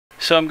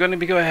So I'm going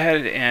to go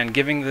ahead and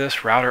giving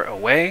this router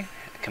away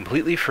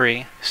completely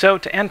free. So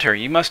to enter,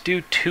 you must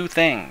do two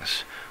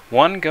things.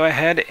 One, go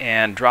ahead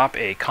and drop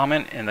a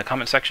comment in the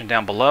comment section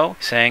down below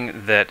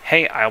saying that,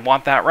 hey, I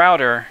want that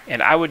router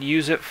and I would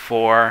use it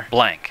for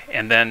blank,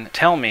 and then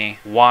tell me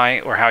why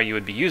or how you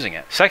would be using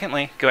it.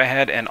 Secondly, go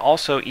ahead and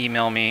also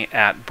email me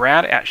at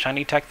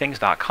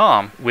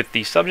brad@shinytechthings.com with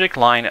the subject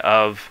line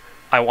of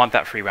I want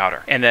that free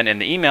router. And then in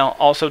the email,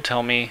 also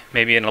tell me,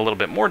 maybe in a little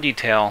bit more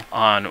detail,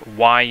 on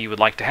why you would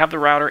like to have the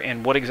router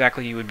and what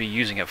exactly you would be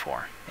using it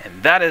for.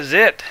 And that is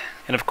it.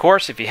 And of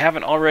course, if you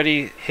haven't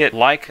already hit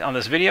like on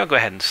this video, go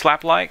ahead and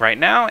slap like right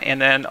now,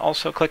 and then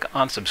also click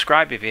on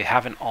subscribe if you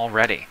haven't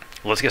already.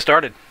 Let's get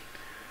started.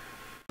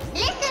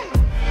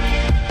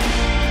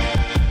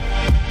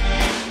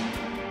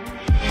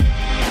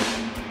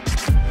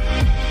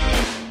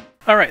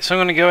 Alright, so I'm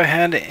going to go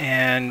ahead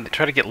and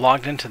try to get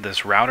logged into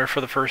this router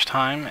for the first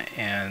time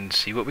and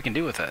see what we can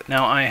do with it.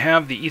 Now I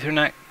have the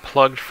Ethernet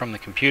plugged from the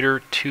computer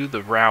to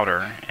the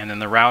router, and then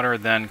the router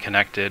then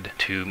connected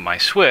to my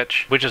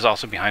switch, which is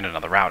also behind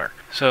another router.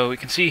 So we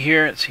can see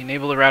here, it's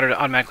enable the router to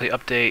automatically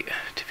update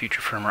to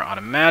future firmware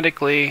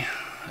automatically,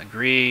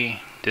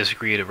 agree,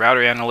 disagree to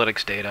router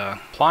analytics data,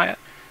 apply it.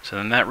 So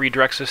then that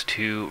redirects us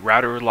to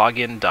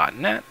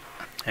routerlogin.net,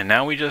 and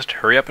now we just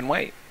hurry up and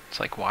wait. It's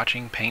like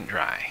watching paint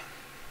dry.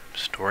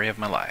 Story of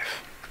my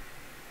life.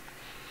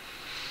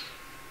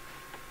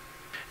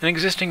 An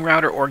existing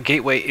router or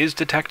gateway is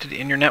detected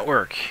in your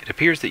network. It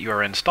appears that you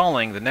are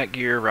installing the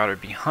NETGEAR router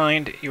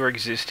behind your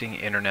existing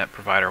internet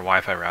provider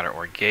Wi-Fi router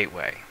or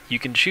gateway. You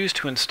can choose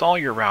to install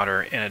your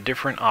router in a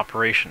different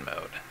operation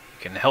mode.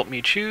 You can help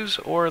me choose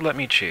or let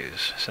me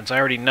choose. Since I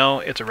already know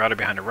it's a router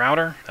behind a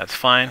router, that's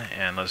fine,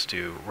 and let's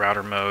do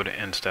router mode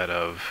instead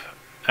of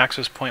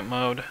access point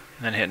mode,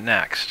 and then hit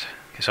next.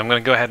 Okay, so I'm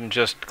going to go ahead and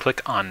just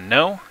click on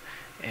no,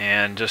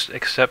 and just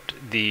accept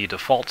the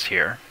defaults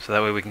here, so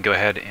that way we can go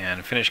ahead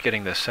and finish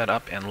getting this set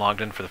up and logged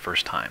in for the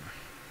first time.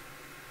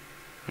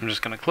 I'm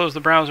just going to close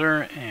the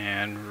browser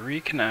and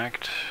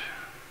reconnect,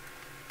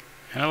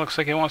 and it looks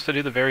like it wants to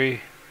do the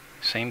very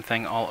same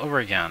thing all over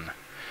again.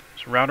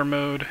 So router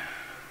mode,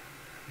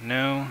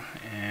 no,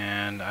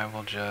 and I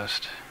will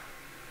just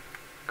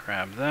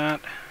grab that,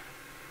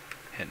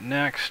 hit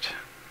next.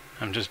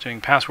 I'm just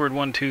doing password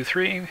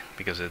 123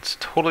 because it's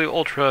totally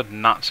ultra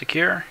not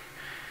secure.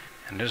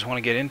 And I just want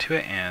to get into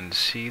it and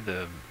see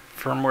the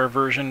firmware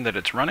version that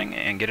it's running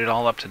and get it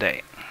all up to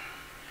date.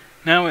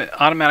 Now it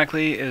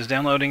automatically is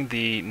downloading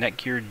the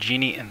NETGEAR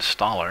Genie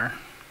installer.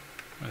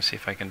 Let's see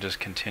if I can just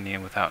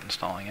continue without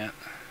installing it.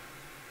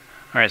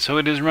 Alright, so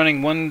it is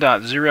running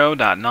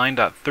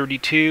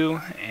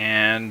 1.0.9.32,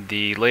 and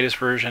the latest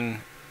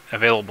version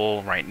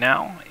available right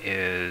now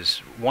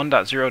is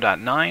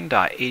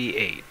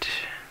 1.0.9.88.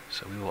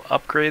 So we will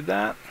upgrade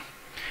that.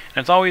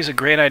 And it's always a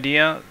great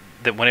idea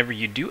that whenever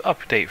you do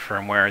update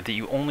firmware, that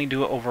you only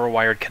do it over a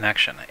wired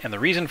connection. And the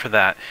reason for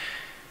that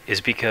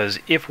is because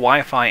if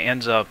Wi-Fi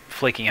ends up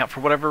flaking out for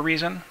whatever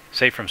reason,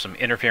 say from some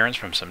interference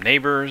from some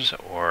neighbors,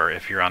 or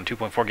if you're on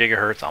 2.4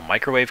 gigahertz on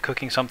microwave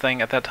cooking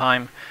something at that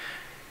time,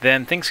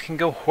 then things can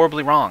go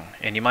horribly wrong,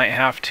 and you might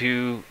have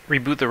to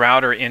reboot the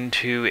router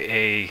into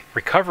a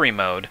recovery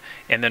mode,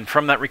 and then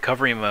from that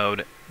recovery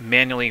mode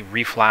manually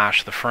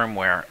reflash the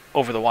firmware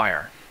over the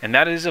wire. And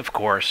that is, of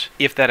course,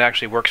 if that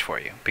actually works for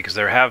you, because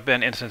there have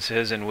been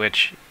instances in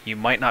which you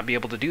might not be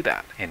able to do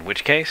that, in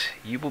which case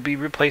you will be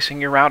replacing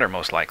your router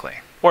most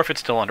likely. Or if it's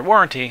still under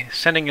warranty,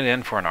 sending it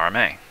in for an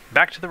RMA.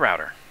 Back to the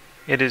router.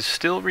 It is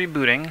still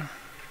rebooting.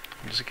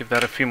 I'll just give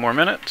that a few more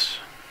minutes.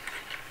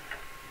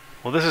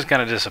 Well, this is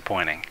kind of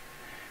disappointing.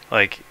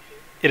 Like,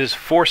 it is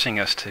forcing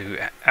us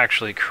to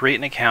actually create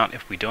an account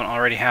if we don't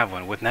already have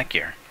one with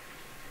NETGEAR.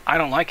 I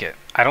don't like it.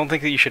 I don't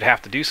think that you should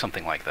have to do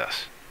something like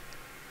this.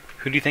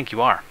 Who do you think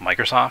you are,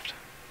 Microsoft?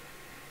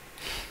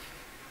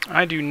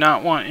 I do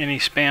not want any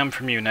spam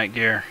from you,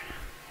 NETGEAR.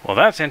 Well,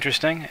 that's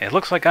interesting. It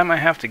looks like I might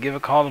have to give a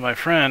call to my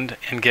friend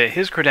and get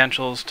his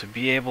credentials to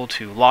be able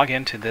to log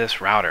into this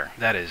router.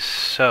 That is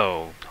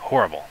so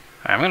horrible.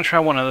 I'm going to try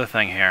one other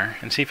thing here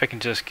and see if I can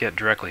just get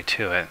directly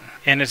to it.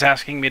 And it's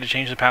asking me to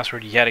change the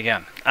password yet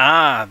again.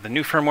 Ah, the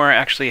new firmware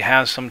actually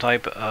has some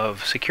type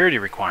of security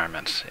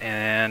requirements,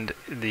 and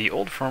the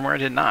old firmware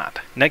did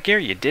not.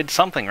 NETGEAR, you did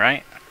something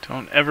right.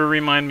 Don't ever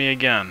remind me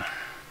again.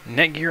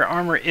 NETGEAR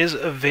Armor is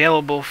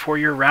available for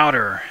your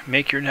router.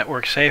 Make your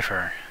network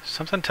safer.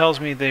 Something tells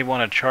me they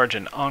want to charge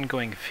an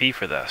ongoing fee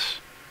for this.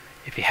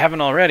 If you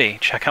haven't already,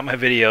 check out my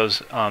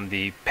videos on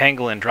the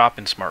Pangolin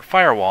drop-in smart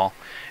firewall,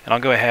 and I'll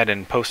go ahead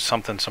and post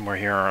something somewhere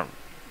here, or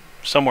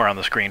somewhere on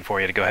the screen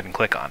for you to go ahead and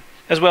click on.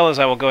 As well as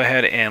I will go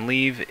ahead and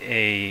leave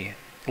a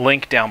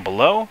link down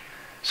below,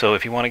 so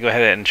if you want to go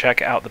ahead and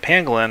check out the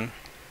Pangolin,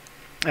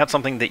 that's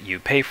something that you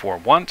pay for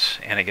once,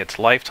 and it gets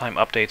lifetime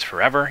updates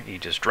forever. You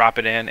just drop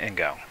it in and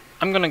go.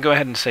 I'm going to go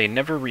ahead and say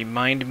never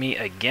remind me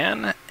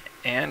again,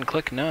 and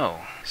click no.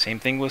 Same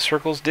thing with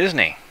Circles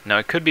Disney. Now,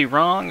 I could be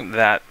wrong.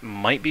 That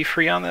might be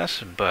free on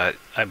this, but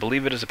I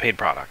believe it is a paid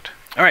product.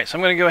 Alright, so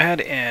I'm going to go ahead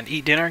and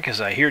eat dinner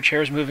because I hear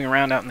chairs moving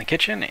around out in the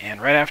kitchen,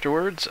 and right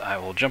afterwards I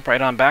will jump right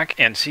on back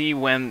and see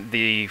when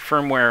the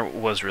firmware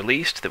was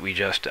released that we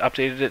just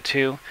updated it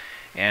to,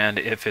 and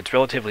if it's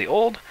relatively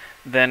old,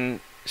 then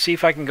see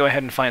if I can go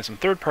ahead and find some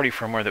third-party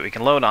firmware that we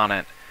can load on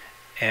it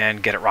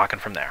and get it rocking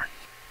from there.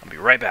 I'll be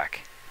right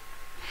back.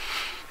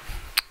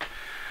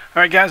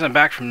 Alright guys, I'm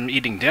back from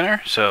eating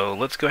dinner, so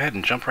let's go ahead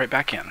and jump right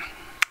back in.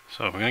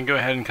 So we're going to go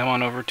ahead and come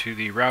on over to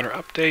the router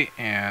update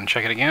and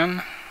check it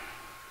again.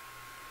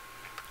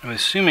 I'm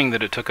assuming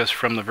that it took us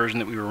from the version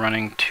that we were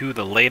running to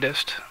the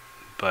latest,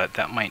 but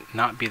that might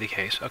not be the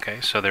case. Okay,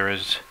 so there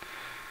is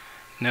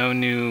no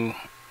new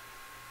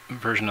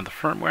version of the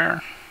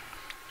firmware.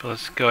 But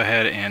let's go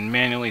ahead and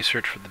manually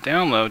search for the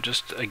download,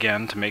 just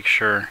again to make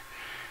sure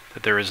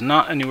that there is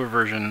not a newer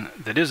version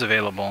that is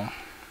available,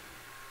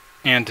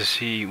 and to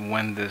see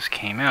when this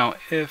came out,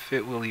 if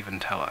it will even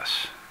tell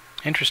us.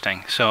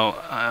 Interesting. So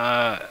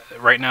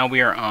right now we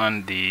are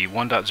on the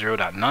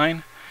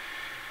 1.0.9.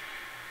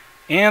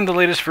 And the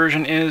latest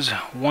version is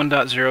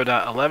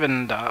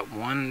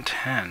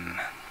 1.0.11.110.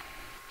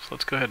 So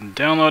let's go ahead and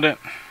download it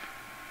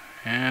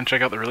and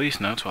check out the release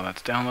notes while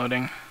that's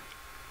downloading.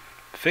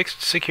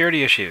 Fixed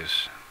security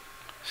issues.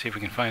 See if we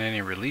can find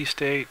any release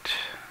date.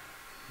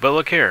 But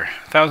look here,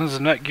 thousands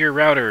of NETGEAR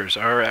routers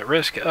are at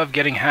risk of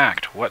getting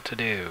hacked. What to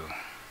do?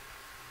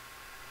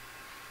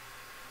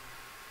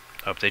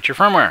 Update your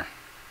firmware,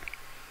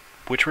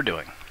 which we're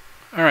doing.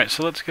 Alright,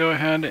 so let's go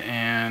ahead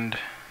and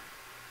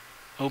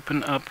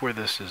open up where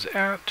this is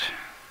at,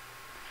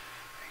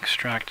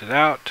 extract it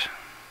out,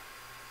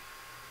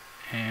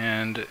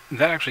 and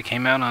that actually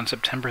came out on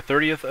September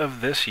 30th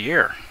of this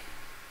year,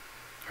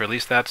 or at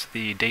least that's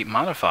the date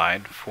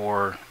modified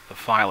for the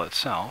file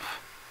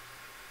itself.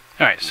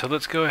 Alright, so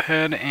let's go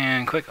ahead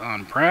and click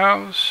on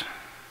Browse,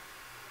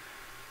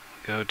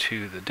 go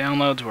to the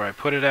downloads where I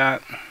put it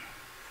at,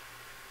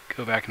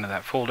 go back into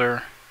that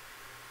folder,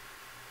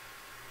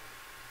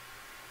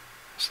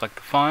 select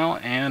the file,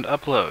 and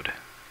upload.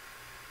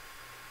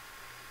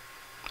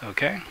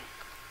 Okay.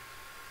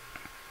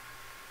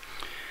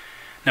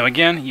 Now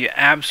again, you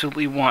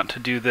absolutely want to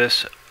do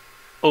this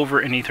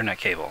over an Ethernet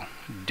cable.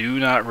 Do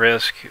not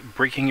risk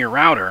breaking your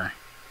router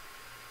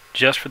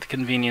just for the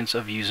convenience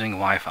of using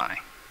Wi-Fi.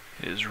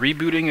 It is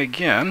rebooting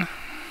again.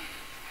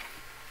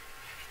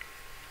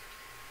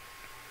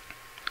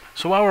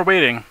 So while we're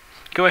waiting,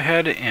 go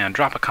ahead and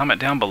drop a comment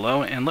down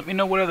below and let me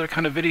know what other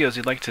kind of videos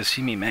you'd like to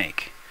see me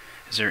make.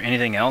 Is there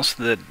anything else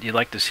that you'd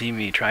like to see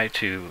me try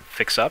to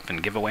fix up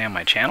and give away on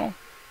my channel?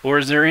 Or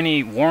is there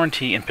any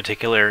warranty in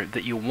particular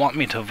that you want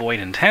me to avoid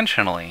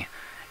intentionally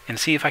and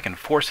see if I can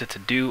force it to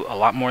do a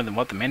lot more than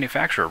what the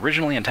manufacturer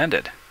originally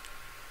intended?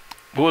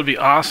 What would be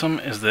awesome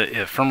is that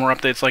if firmware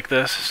updates like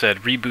this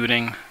said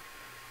rebooting,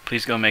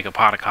 please go make a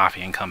pot of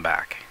coffee and come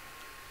back.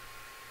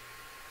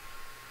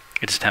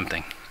 It's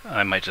tempting.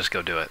 I might just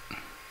go do it.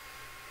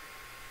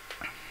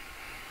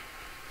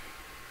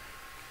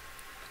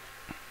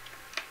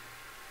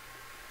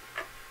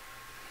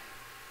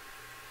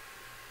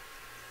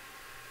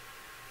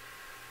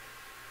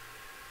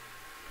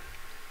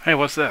 Hey,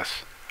 what's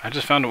this? I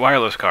just found a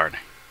wireless card.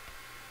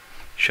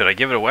 Should I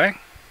give it away?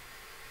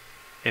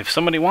 If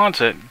somebody wants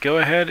it, go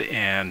ahead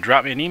and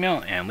drop me an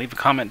email and leave a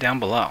comment down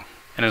below.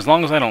 And as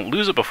long as I don't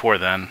lose it before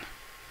then,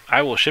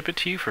 I will ship it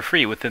to you for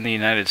free within the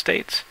United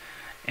States.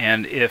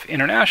 And if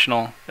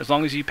international, as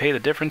long as you pay the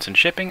difference in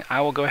shipping,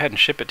 I will go ahead and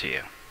ship it to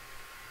you.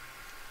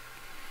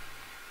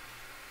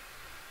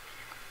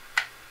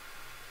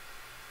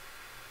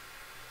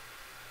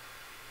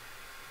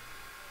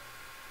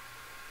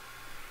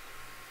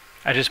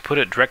 I just put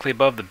it directly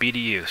above the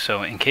BDU,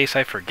 so in case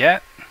I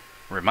forget,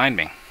 remind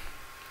me.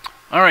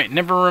 Alright,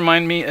 never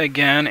remind me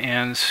again,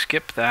 and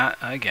skip that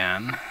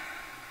again.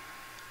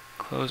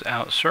 Close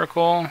out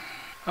circle.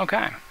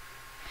 Okay.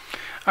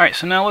 Alright,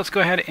 so now let's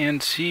go ahead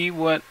and see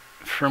what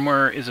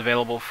firmware is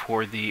available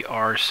for the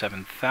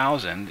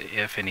R7000,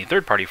 if any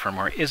third-party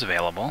firmware is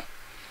available.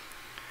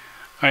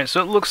 Alright,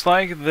 so it looks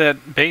like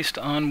that based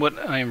on what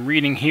I'm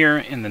reading here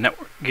in the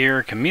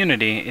NETGEAR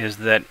community is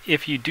that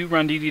if you do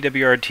run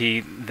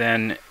DD-WRT,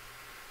 then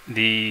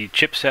the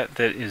chipset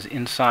that is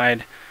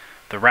inside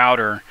the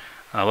router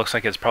looks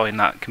like it's probably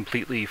not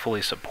completely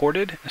fully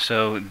supported.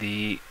 So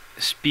the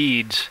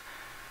speeds,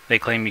 they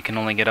claim you can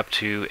only get up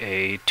to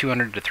a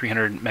 200 to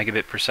 300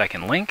 megabit per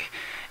second link,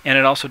 and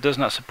it also does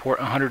not support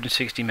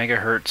 160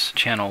 megahertz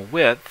channel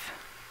width,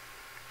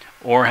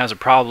 or has a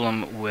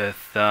problem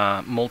with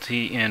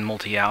multi-in,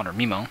 multi-out, or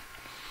MIMO.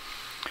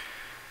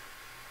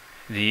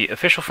 The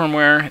official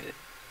firmware,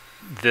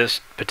 this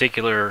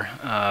particular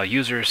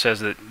user says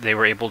that they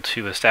were able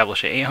to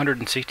establish a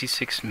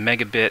 866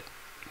 megabit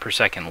per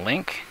second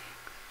link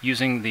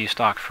using the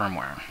stock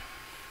firmware.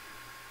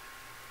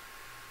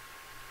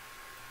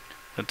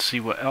 Let's see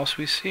what else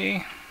we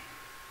see.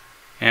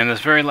 And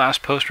this very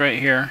last post right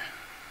here,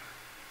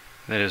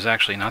 that is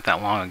actually not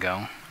that long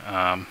ago,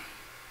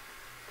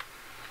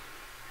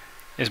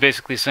 is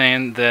basically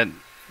saying that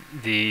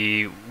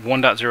the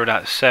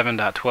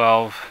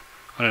 1.0.7.12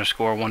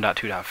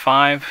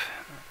 _1.2.5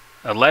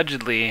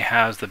 allegedly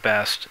has the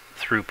best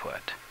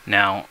throughput.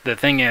 Now, the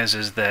thing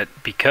is that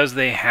because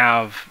they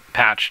have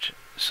patched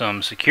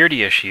some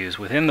security issues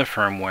within the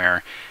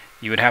firmware,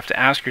 you would have to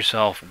ask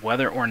yourself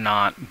whether or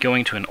not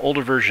going to an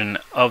older version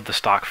of the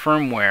stock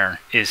firmware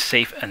is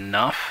safe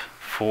enough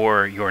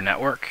for your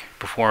network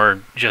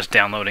before just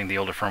downloading the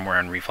older firmware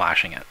and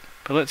reflashing it.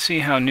 But let's see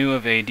how new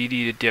of a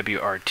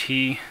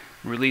DD-WRT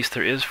release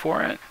there is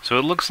for it. So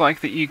it looks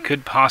like that you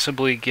could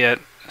possibly get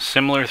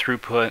similar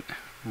throughput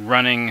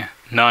running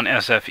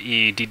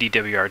non-SFE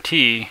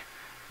DD-WRT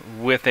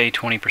with a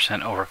 20%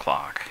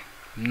 overclock.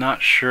 I'm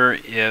not sure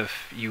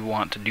if you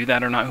want to do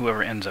that or not,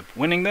 whoever ends up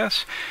winning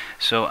this,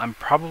 so I'm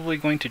probably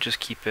going to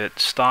just keep it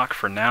stock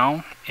for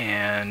now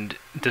and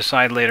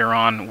decide later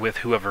on with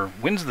whoever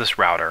wins this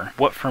router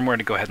what firmware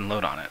to go ahead and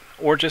load on it,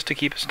 or just to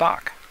keep it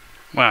stock.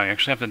 Wow, you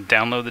actually have to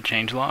download the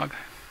changelog?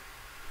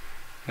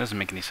 Doesn't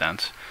make any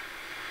sense.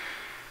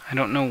 I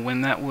don't know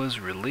when that was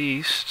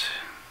released.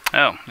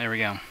 Oh, there we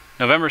go.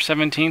 November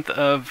 17th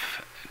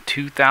of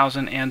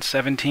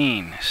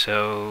 2017,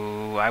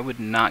 so I would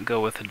not go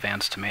with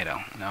Advanced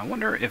Tomato. Now I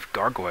wonder if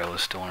Gargoyle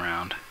is still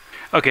around.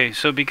 Okay,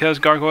 so because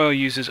Gargoyle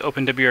uses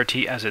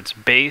OpenWRT as its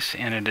base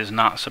and it is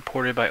not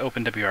supported by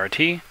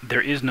OpenWRT,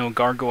 there is no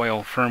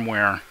Gargoyle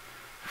firmware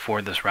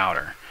for this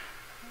router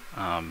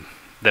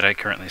that I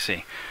currently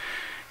see.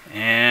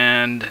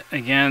 And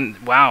again,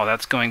 wow,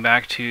 that's going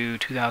back to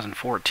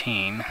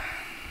 2014.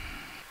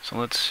 So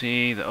let's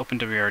see the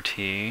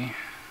OpenWRT.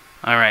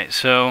 Alright,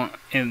 so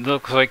it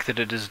looks like that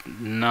it is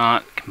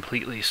not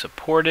completely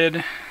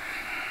supported,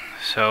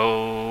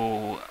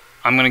 so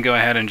I'm going to go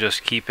ahead and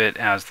just keep it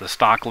as the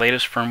stock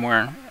latest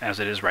firmware as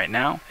it is right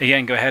now.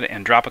 Again, go ahead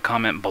and drop a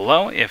comment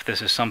below if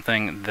this is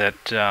something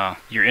that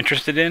you're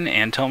interested in,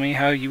 and tell me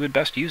how you would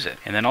best use it.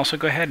 And then also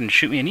go ahead and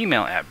shoot me an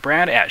email at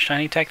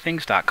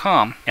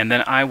brad@shinytechthings.com, and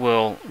then I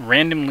will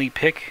randomly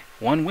pick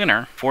one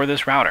winner for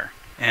this router.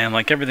 And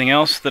like everything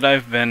else that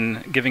I've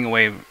been giving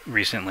away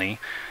recently,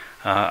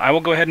 I will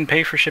go ahead and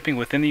pay for shipping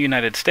within the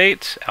United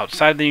States.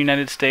 Outside the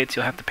United States,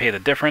 you'll have to pay the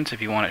difference if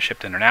you want it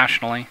shipped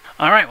internationally.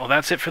 Alright, well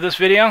that's it for this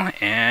video,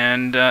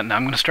 and now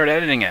I'm going to start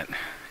editing it.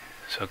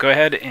 So go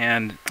ahead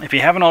and, if you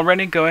haven't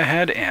already, go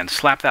ahead and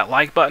slap that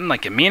like button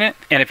like you mean it.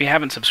 And if you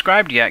haven't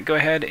subscribed yet, go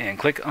ahead and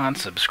click on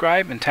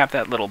subscribe and tap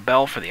that little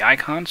bell for the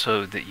icon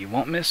so that you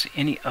won't miss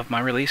any of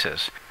my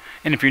releases.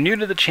 And if you're new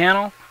to the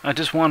channel, I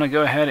just want to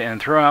go ahead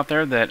and throw out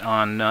there that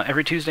on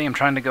every Tuesday I'm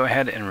trying to go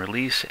ahead and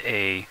release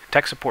a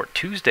Tech Support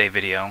Tuesday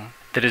video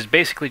that is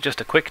basically just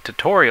a quick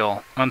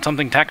tutorial on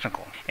something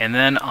technical. And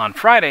then on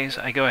Fridays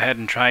I go ahead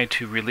and try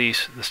to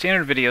release the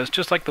standard videos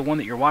just like the one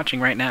that you're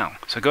watching right now.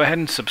 So go ahead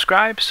and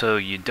subscribe so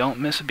you don't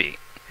miss a beat.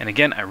 And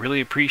again, I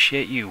really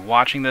appreciate you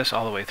watching this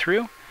all the way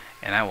through,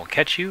 and I will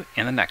catch you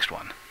in the next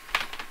one.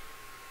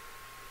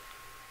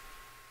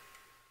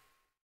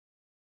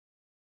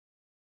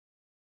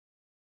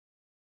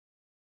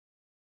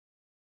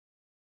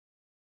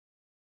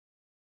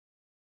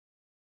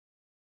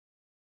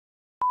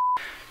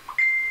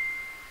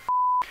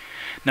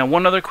 Now,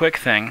 one other quick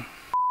thing.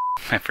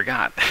 I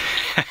forgot.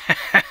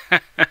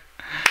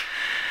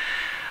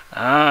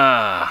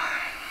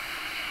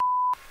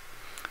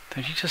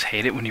 Don't you just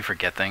hate it when you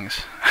forget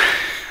things?